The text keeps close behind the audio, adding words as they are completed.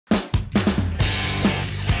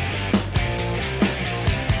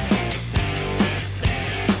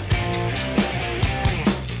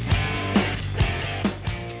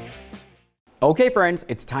Okay friends,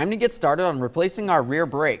 it's time to get started on replacing our rear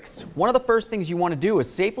brakes. One of the first things you want to do is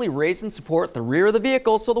safely raise and support the rear of the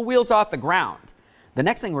vehicle so the wheel's off the ground. The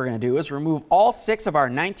next thing we're going to do is remove all 6 of our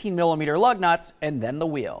 19mm lug nuts and then the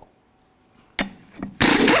wheel.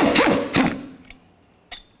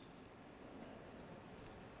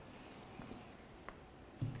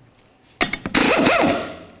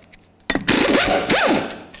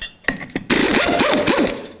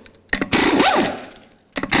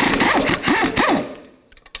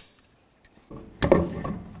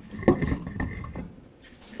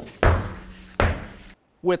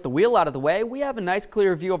 With the wheel out of the way, we have a nice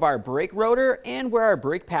clear view of our brake rotor and where our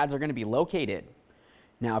brake pads are going to be located.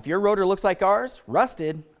 Now, if your rotor looks like ours,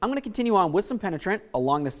 rusted, I'm going to continue on with some penetrant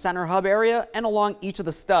along the center hub area and along each of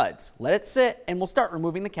the studs. Let it sit and we'll start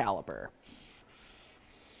removing the caliper.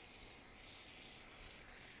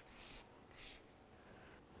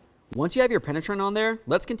 Once you have your penetrant on there,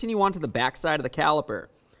 let's continue on to the back side of the caliper.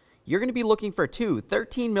 You're going to be looking for 2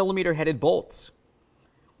 13mm headed bolts.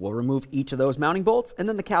 We'll remove each of those mounting bolts and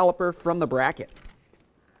then the caliper from the bracket.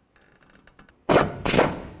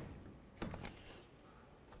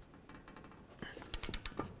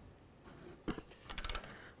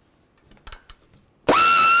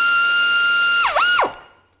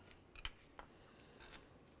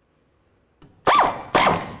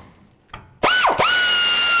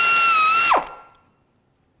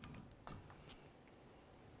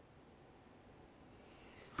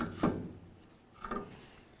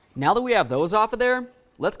 Now that we have those off of there,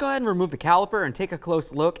 let's go ahead and remove the caliper and take a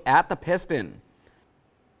close look at the piston.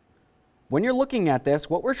 When you're looking at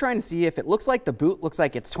this, what we're trying to see if it looks like the boot looks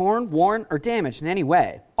like it's torn, worn, or damaged in any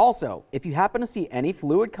way. Also, if you happen to see any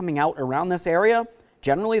fluid coming out around this area,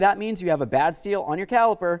 generally that means you have a bad seal on your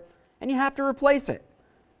caliper and you have to replace it.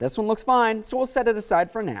 This one looks fine, so we'll set it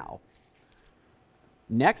aside for now.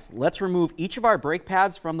 Next, let's remove each of our brake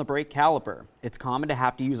pads from the brake caliper. It's common to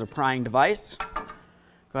have to use a prying device.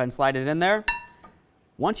 Go ahead and slide it in there.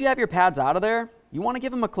 Once you have your pads out of there, you want to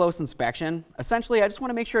give them a close inspection. Essentially, I just want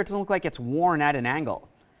to make sure it doesn't look like it's worn at an angle.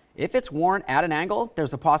 If it's worn at an angle,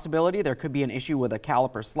 there's a possibility there could be an issue with a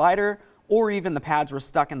caliper slider or even the pads were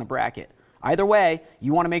stuck in the bracket. Either way,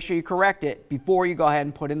 you want to make sure you correct it before you go ahead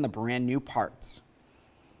and put in the brand new parts.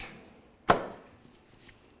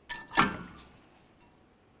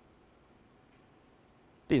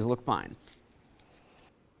 These look fine.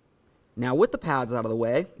 Now with the pads out of the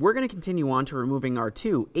way, we're going to continue on to removing our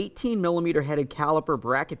 2 18mm headed caliper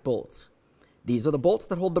bracket bolts. These are the bolts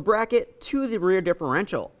that hold the bracket to the rear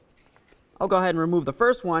differential. I'll go ahead and remove the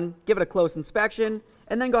first one, give it a close inspection,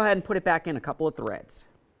 and then go ahead and put it back in a couple of threads.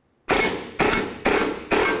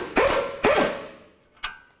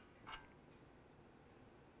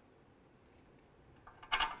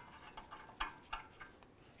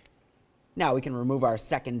 Now we can remove our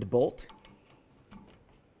second bolt.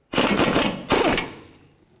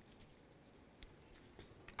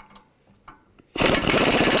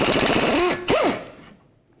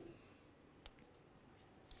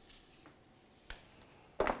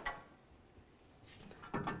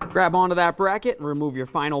 Grab onto that bracket and remove your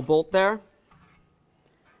final bolt there.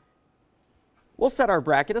 We'll set our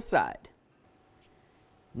bracket aside.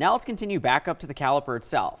 Now let's continue back up to the caliper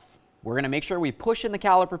itself. We're going to make sure we push in the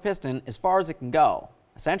caliper piston as far as it can go.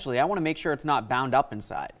 Essentially, I want to make sure it's not bound up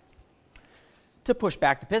inside. To push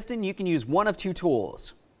back the piston, you can use one of 2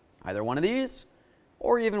 tools. Either one of these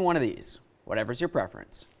or even one of these, whatever's your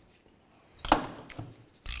preference.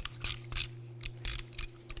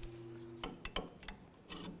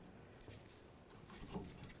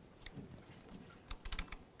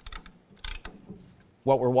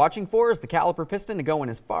 What we're watching for is the caliper piston to go in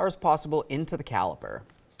as far as possible into the caliper.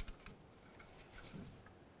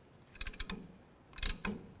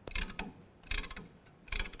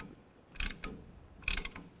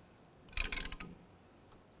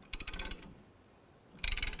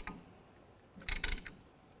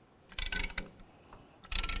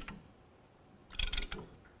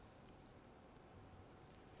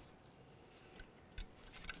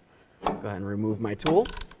 Go ahead and remove my tool.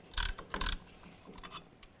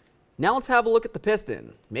 Now let's have a look at the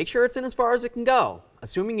piston. Make sure it's in as far as it can go.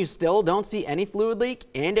 Assuming you still don't see any fluid leak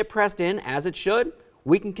and it pressed in as it should,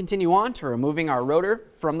 we can continue on to removing our rotor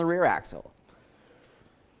from the rear axle.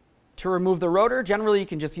 To remove the rotor, generally you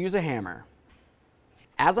can just use a hammer.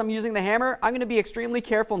 As I'm using the hammer, I'm going to be extremely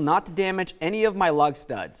careful not to damage any of my lug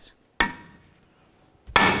studs.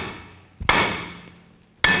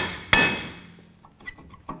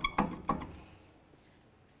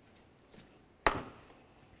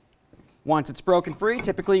 Once it's broken free,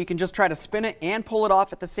 typically you can just try to spin it and pull it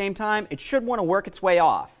off at the same time. It should want to work its way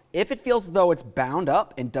off. If it feels as though it's bound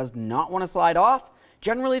up and does not want to slide off,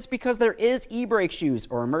 generally it's because there is e-brake shoes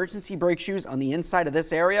or emergency brake shoes on the inside of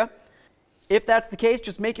this area. If that's the case,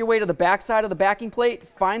 just make your way to the back side of the backing plate,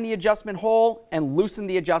 find the adjustment hole, and loosen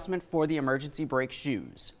the adjustment for the emergency brake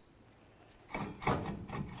shoes.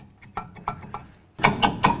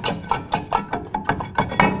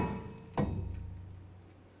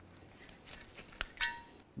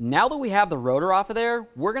 Now that we have the rotor off of there,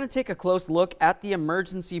 we're going to take a close look at the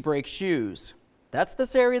emergency brake shoes. That's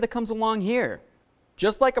this area that comes along here.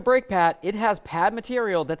 Just like a brake pad, it has pad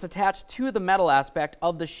material that's attached to the metal aspect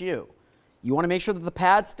of the shoe. You want to make sure that the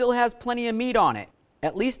pad still has plenty of meat on it.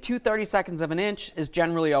 At least 2/32 of an inch is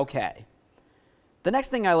generally okay. The next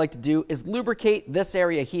thing I like to do is lubricate this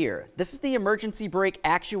area here. This is the emergency brake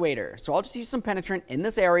actuator. So I'll just use some penetrant in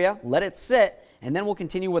this area, let it sit, and then we'll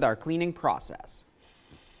continue with our cleaning process.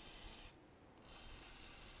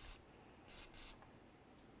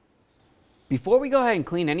 Before we go ahead and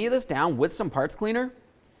clean any of this down with some parts cleaner,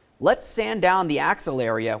 let's sand down the axle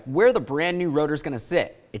area where the brand new rotor is going to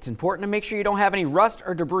sit. It's important to make sure you don't have any rust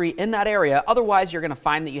or debris in that area, otherwise you're going to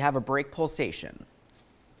find that you have a brake pulsation.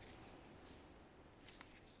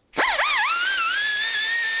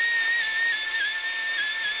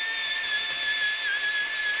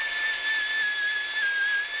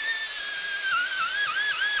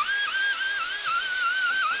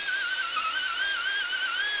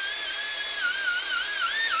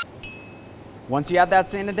 Once you have that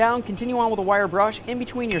sanded down, continue on with a wire brush in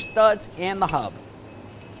between your studs and the hub.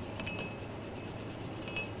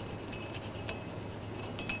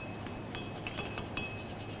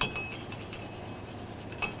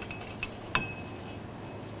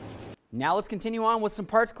 Now let's continue on with some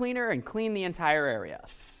parts cleaner and clean the entire area.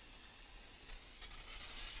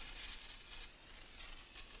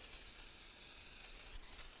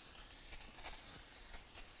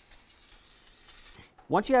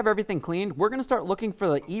 Once you have everything cleaned, we're going to start looking for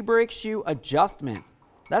the e-brake shoe adjustment.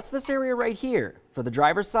 That's this area right here. For the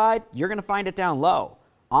driver's side, you're going to find it down low.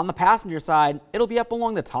 On the passenger side, it'll be up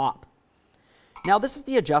along the top. Now this is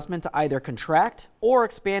the adjustment to either contract or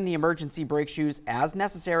expand the emergency brake shoes as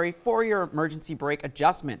necessary for your emergency brake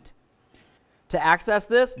adjustment. To access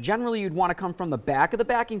this, generally you'd want to come from the back of the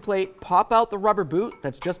backing plate, pop out the rubber boot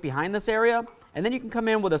that's just behind this area, and then you can come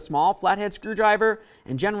in with a small flathead screwdriver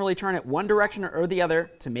and generally turn it one direction or the other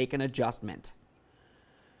to make an adjustment.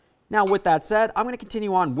 Now with that said, I'm going to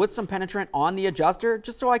continue on with some penetrant on the adjuster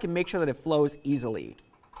just so I can make sure that it flows easily.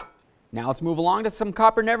 Now let's move along to some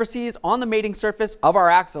copper never sees on the mating surface of our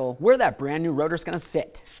axle where that brand new rotor is going to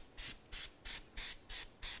sit.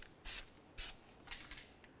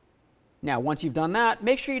 Now once you've done that,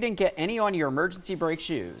 make sure you didn't get any on your emergency brake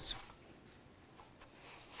shoes.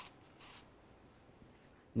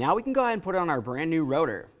 Now we can go ahead and put on our brand new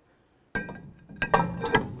rotor.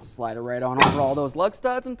 Slide it right on over all those lug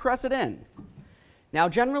studs and press it in. Now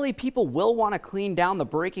generally people will want to clean down the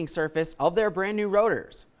braking surface of their brand new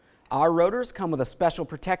rotors. Our rotors come with a special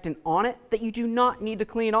protectant on it that you do not need to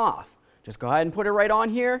clean off. Just go ahead and put it right on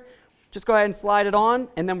here. Just go ahead and slide it on,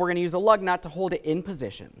 and then we're going to use a lug nut to hold it in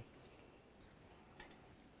position.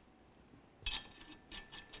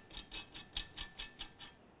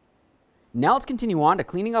 Now let's continue on to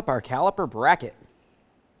cleaning up our caliper bracket.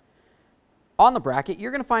 On the bracket,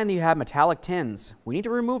 you're going to find that you have metallic tins. We need to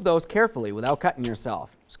remove those carefully without cutting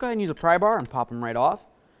yourself. Just go ahead and use a pry bar and pop them right off.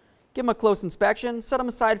 Give them a close inspection, set them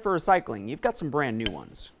aside for recycling. You've got some brand new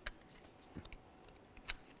ones.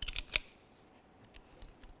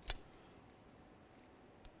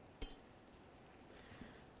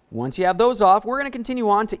 Once you have those off, we're going to continue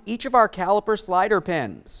on to each of our caliper slider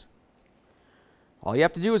pins. All you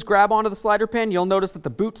have to do is grab onto the slider pin. You'll notice that the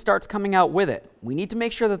boot starts coming out with it. We need to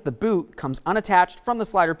make sure that the boot comes unattached from the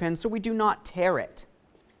slider pin so we do not tear it.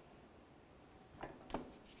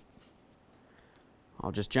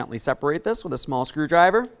 I'll just gently separate this with a small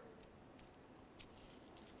screwdriver.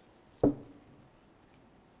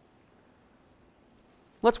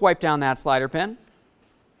 Let's wipe down that slider pin.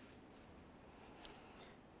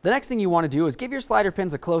 The next thing you want to do is give your slider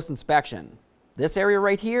pins a close inspection. This area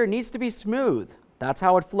right here needs to be smooth. That's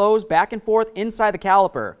how it flows back and forth inside the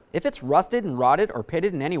caliper. If it's rusted and rotted or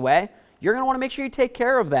pitted in any way, you're going to want to make sure you take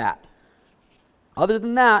care of that. Other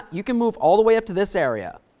than that, you can move all the way up to this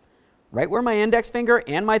area. Right where my index finger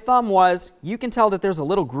and my thumb was, you can tell that there's a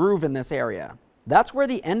little groove in this area. That's where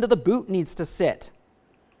the end of the boot needs to sit.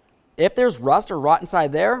 If there's rust or rot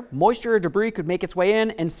inside there, moisture or debris could make its way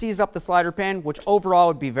in and seize up the slider pin, which overall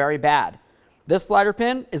would be very bad. This slider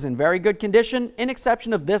pin is in very good condition, in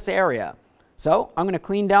exception of this area. So I'm going to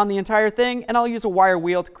clean down the entire thing, and I'll use a wire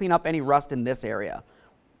wheel to clean up any rust in this area.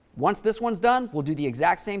 Once this one's done, we'll do the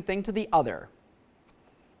exact same thing to the other.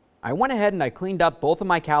 I went ahead and I cleaned up both of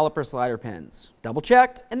my caliper slider pins, double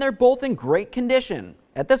checked, and they're both in great condition.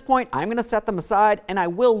 At this point, I'm going to set them aside and I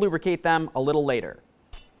will lubricate them a little later.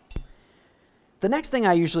 The next thing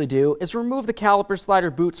I usually do is remove the caliper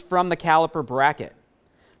slider boots from the caliper bracket.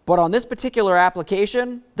 But on this particular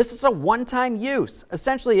application, this is a one-time use.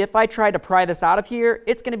 Essentially, if I try to pry this out of here,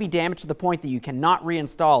 it's going to be damaged to the point that you cannot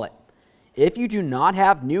reinstall it. If you do not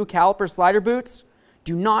have new caliper slider boots,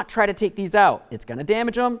 do not try to take these out. It's going to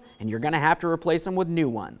damage them, and you're going to have to replace them with new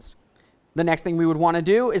ones. The next thing we would want to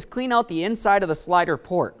do is clean out the inside of the slider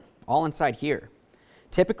port, all inside here.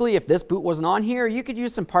 Typically, if this boot wasn't on here, you could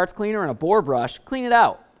use some parts cleaner and a bore brush, clean it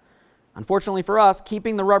out. Unfortunately for us,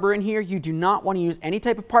 keeping the rubber in here, you do not want to use any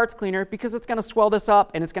type of parts cleaner because it's going to swell this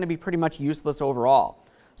up and it's going to be pretty much useless overall.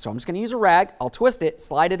 So I'm just going to use a rag, I'll twist it,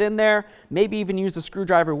 slide it in there, maybe even use a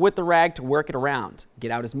screwdriver with the rag to work it around.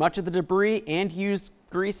 Get out as much of the debris and use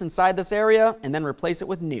grease inside this area and then replace it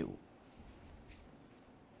with new.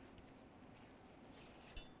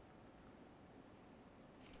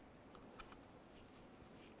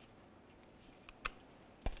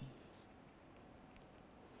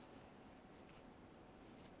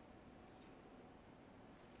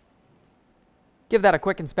 Give that a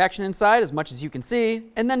quick inspection inside as much as you can see,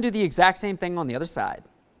 and then do the exact same thing on the other side.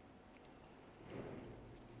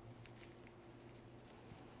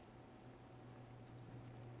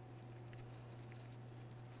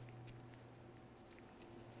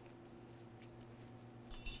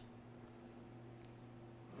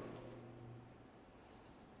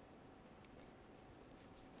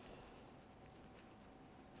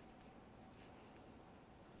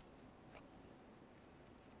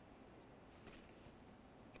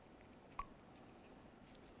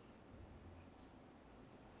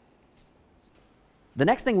 The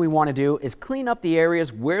next thing we want to do is clean up the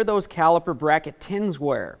areas where those caliper bracket tins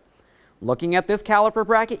were. Looking at this caliper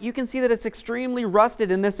bracket, you can see that it's extremely rusted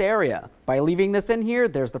in this area. By leaving this in here,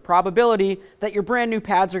 there's the probability that your brand new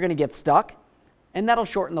pads are going to get stuck, and that'll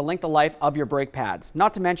shorten the length of life of your brake pads,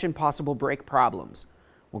 not to mention possible brake problems.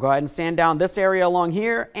 We'll go ahead and sand down this area along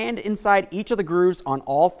here and inside each of the grooves on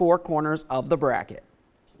all four corners of the bracket.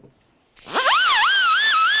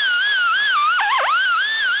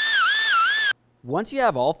 Once you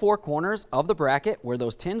have all four corners of the bracket where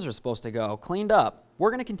those tins are supposed to go cleaned up, we're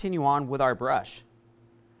going to continue on with our brush.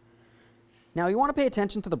 Now you want to pay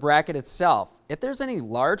attention to the bracket itself. If there's any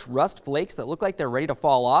large rust flakes that look like they're ready to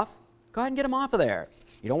fall off, go ahead and get them off of there.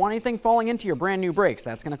 You don't want anything falling into your brand new brakes.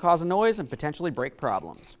 That's going to cause a noise and potentially brake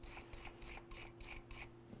problems.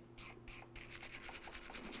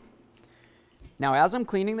 Now as I'm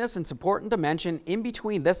cleaning this, it's important to mention in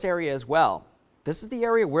between this area as well. This is the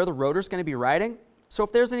area where the rotor is going to be riding, so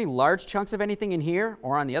if there's any large chunks of anything in here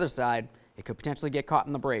or on the other side, it could potentially get caught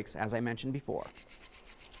in the brakes, as I mentioned before.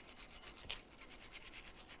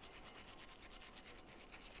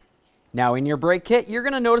 Now in your brake kit, you're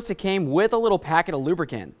going to notice it came with a little packet of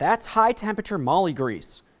lubricant. That's high temperature moly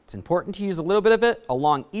grease. It's important to use a little bit of it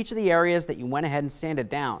along each of the areas that you went ahead and sanded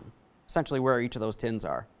down, essentially where each of those tins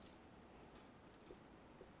are.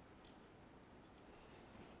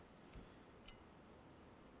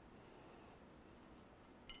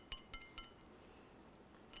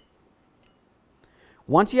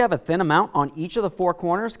 Once you have a thin amount on each of the four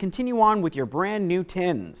corners, continue on with your brand new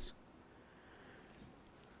tins.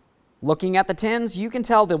 Looking at the tins, you can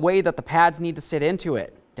tell the way that the pads need to sit into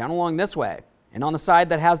it, down along this way. And on the side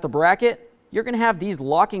that has the bracket, you're going to have these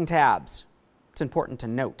locking tabs. It's important to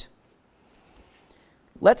note.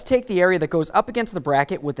 Let's take the area that goes up against the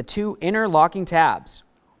bracket with the two inner locking tabs.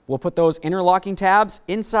 We'll put those inner locking tabs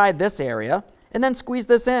inside this area and then squeeze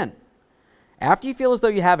this in. After you feel as though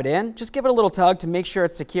you have it in, just give it a little tug to make sure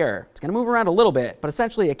it's secure. It's going to move around a little bit, but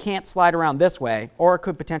essentially it can't slide around this way, or it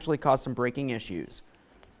could potentially cause some braking issues.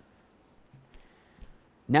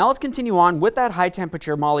 Now let's continue on with that high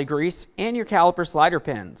temperature moly grease and your caliper slider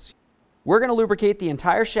pins. We're going to lubricate the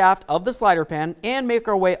entire shaft of the slider pin and make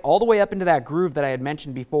our way all the way up into that groove that I had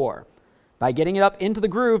mentioned before. By getting it up into the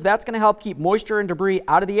groove, that's going to help keep moisture and debris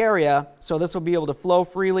out of the area, so this will be able to flow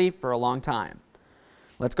freely for a long time.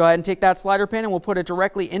 Let's go ahead and take that slider pin and we'll put it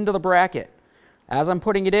directly into the bracket. As I'm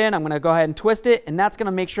putting it in, I'm going to go ahead and twist it, and that's going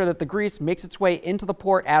to make sure that the grease makes its way into the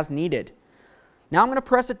port as needed. Now I'm going to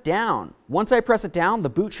press it down. Once I press it down, the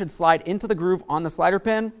boot should slide into the groove on the slider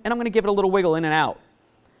pin, and I'm going to give it a little wiggle in and out.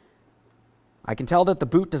 I can tell that the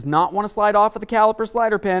boot does not want to slide off of the caliper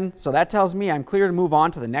slider pin, so that tells me I'm clear to move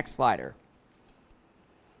on to the next slider.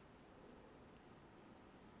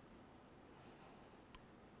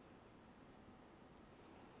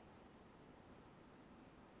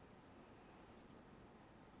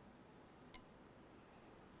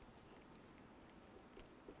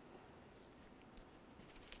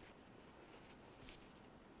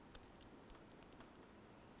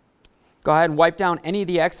 Go ahead and wipe down any of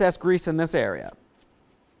the excess grease in this area.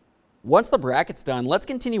 Once the bracket's done, let's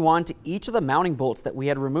continue on to each of the mounting bolts that we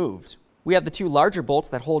had removed. We have the 2 larger bolts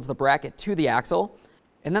that holds the bracket to the axle,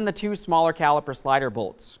 and then the 2 smaller caliper slider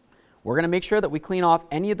bolts. We're going to make sure that we clean off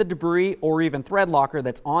any of the debris or even thread locker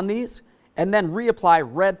that's on these, and then reapply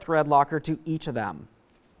red thread locker to each of them.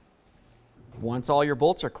 Once all your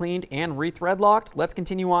bolts are cleaned and re-thread locked, let's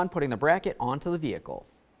continue on putting the bracket onto the vehicle.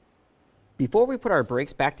 Before we put our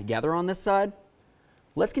brakes back together on this side,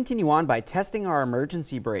 let's continue on by testing our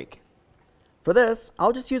emergency brake. For this,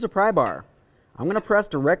 I'll just use a pry bar. I'm going to press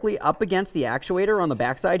directly up against the actuator on the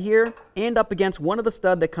backside here and up against one of the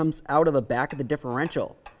stud that comes out of the back of the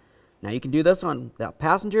differential. Now you can do this on the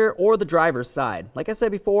passenger or the driver's side. Like I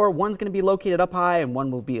said before, one's going to be located up high and one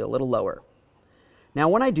will be a little lower. Now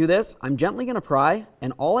when I do this, I'm gently going to pry,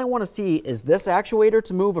 and all I want to see is this actuator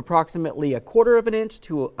to move approximately 1/4 of an inch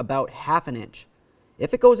to about 1/2 an inch.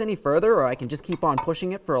 If it goes any further, or I can just keep on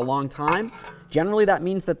pushing it for a long time, generally that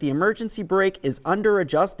means that the emergency brake is under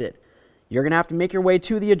adjusted. You're going to have to make your way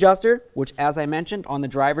to the adjuster, which, as I mentioned, on the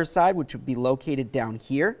driver's side, which would be located down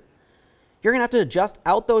here. You're going to have to adjust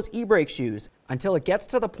out those e-brake shoes until it gets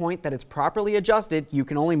to the point that it's properly adjusted. You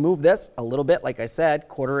can only move this a little bit, like I said,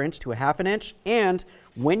 1/4 inch to 1/2 an inch. And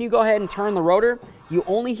when you go ahead and turn the rotor, you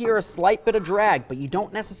only hear a slight bit of drag, but you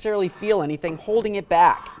don't necessarily feel anything holding it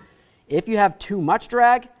back. If you have too much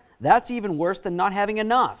drag, that's even worse than not having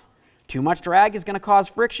enough. Too much drag is going to cause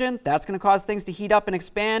friction. That's going to cause things to heat up and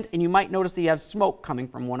expand, and you might notice that you have smoke coming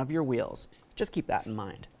from one of your wheels. Just keep that in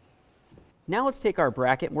mind. Now let's take our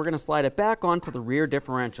bracket and we're going to slide it back onto the rear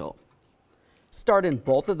differential. Start in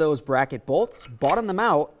both of those bracket bolts, bottom them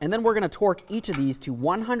out, and then we're going to torque each of these to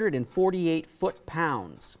 148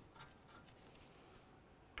 foot-pounds.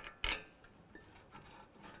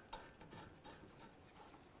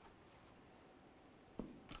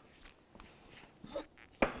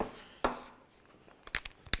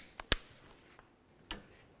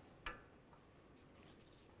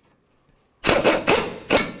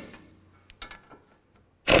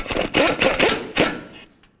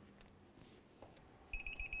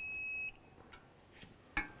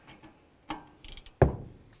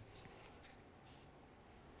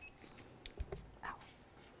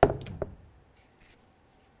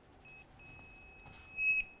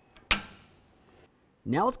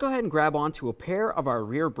 Now let's go ahead and grab onto a pair of our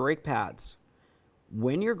rear brake pads.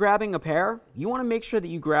 When you're grabbing a pair, you want to make sure that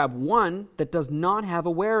you grab one that does not have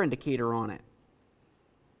a wear indicator on it.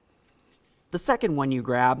 The second one you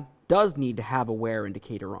grab does need to have a wear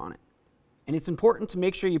indicator on it. And it's important to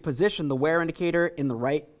make sure you position the wear indicator in the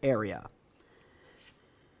right area.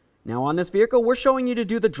 Now on this vehicle, we're showing you to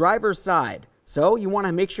do the driver's side. So you want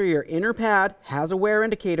to make sure your inner pad has a wear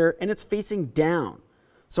indicator and it's facing down.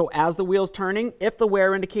 So as the wheel's turning, if the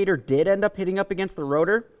wear indicator did end up hitting up against the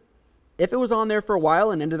rotor, if it was on there for a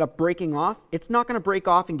while and ended up breaking off, it's not going to break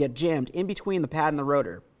off and get jammed in between the pad and the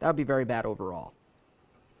rotor. That would be very bad overall.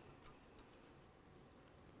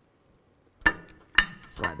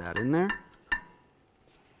 Slide that in there.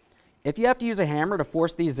 If you have to use a hammer to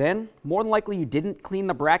force these in, more than likely you didn't clean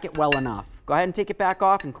the bracket well enough. Go ahead and take it back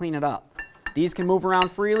off and clean it up. These can move around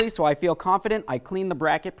freely, so I feel confident I cleaned the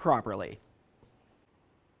bracket properly.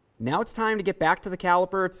 Now it's time to get back to the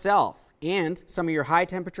caliper itself and some of your high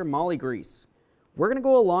temperature moly grease. We're going to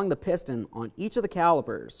go along the piston on each of the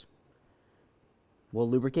calipers. We'll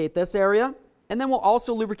lubricate this area, and then we'll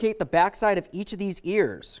also lubricate the backside of each of these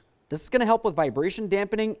ears. This is going to help with vibration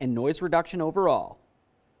dampening and noise reduction overall.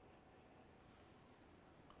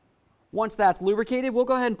 Once that's lubricated, we'll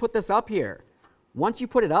go ahead and put this up here. Once you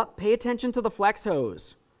put it up, pay attention to the flex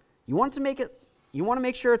hose. You want to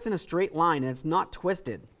make sure it's in a straight line and it's not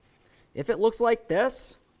twisted. If it looks like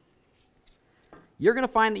this, you're going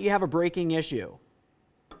to find that you have a braking issue.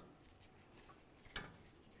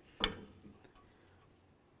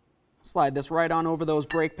 Slide this right on over those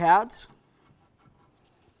brake pads.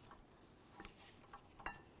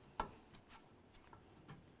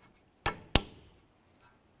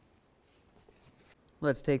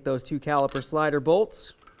 Let's take those 2 caliper slider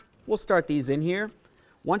bolts. We'll start these in here.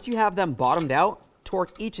 Once you have them bottomed out,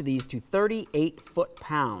 torque each of these to 38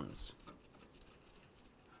 foot-pounds.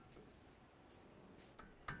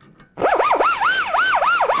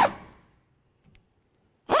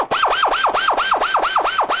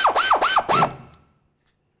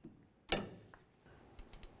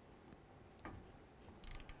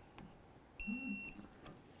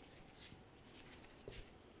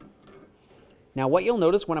 Now what you'll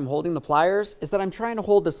notice when I'm holding the pliers is that I'm trying to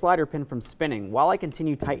hold the slider pin from spinning while I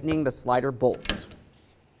continue tightening the slider bolts.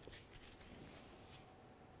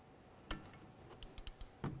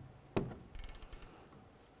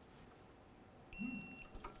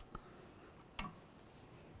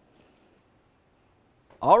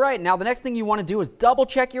 All right, now the next thing you want to do is double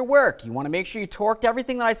check your work. You want to make sure you torqued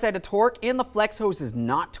everything that I said to torque and the flex hose is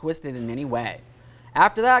not twisted in any way.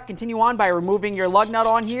 After that, continue on by removing your lug nut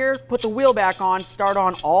on here, put the wheel back on, start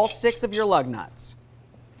on all 6 of your lug nuts.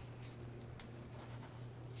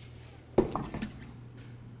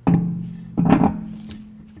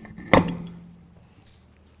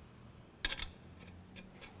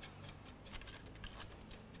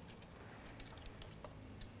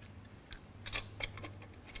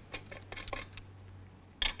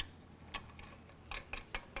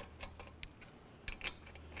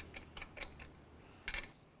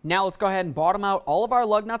 Now let's go ahead and bottom out all of our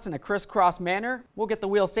lug nuts in a crisscross manner. We'll get the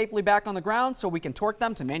wheels safely back on the ground so we can torque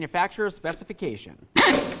them to manufacturer's specification.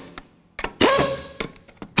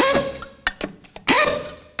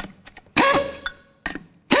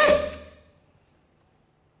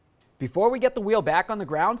 Before we get the wheel back on the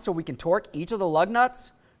ground so we can torque each of the lug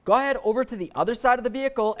nuts, go ahead over to the other side of the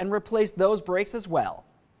vehicle and replace those brakes as well.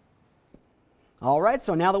 Alright,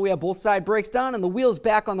 so now that we have both side brakes done and the wheels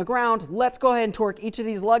back on the ground, let's go ahead and torque each of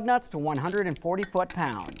these lug nuts to 140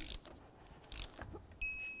 foot-pounds.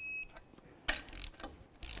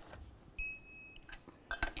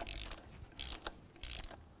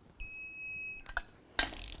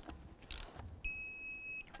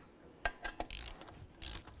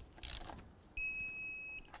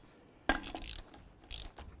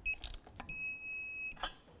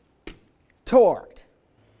 Torqued.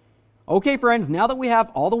 Okay friends, now that we have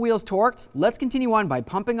all the wheels torqued, let's continue on by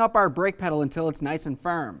pumping up our brake pedal until it's nice and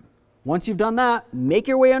firm. Once you've done that, make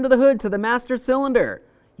your way under the hood to the master cylinder.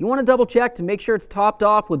 You want to double check to make sure it's topped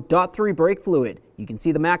off with .3 brake fluid. You can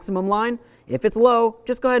see the maximum line. If it's low,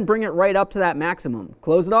 just go ahead and bring it right up to that maximum.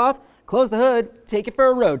 Close it off, close the hood, take it for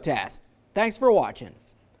a road test. Thanks for watching.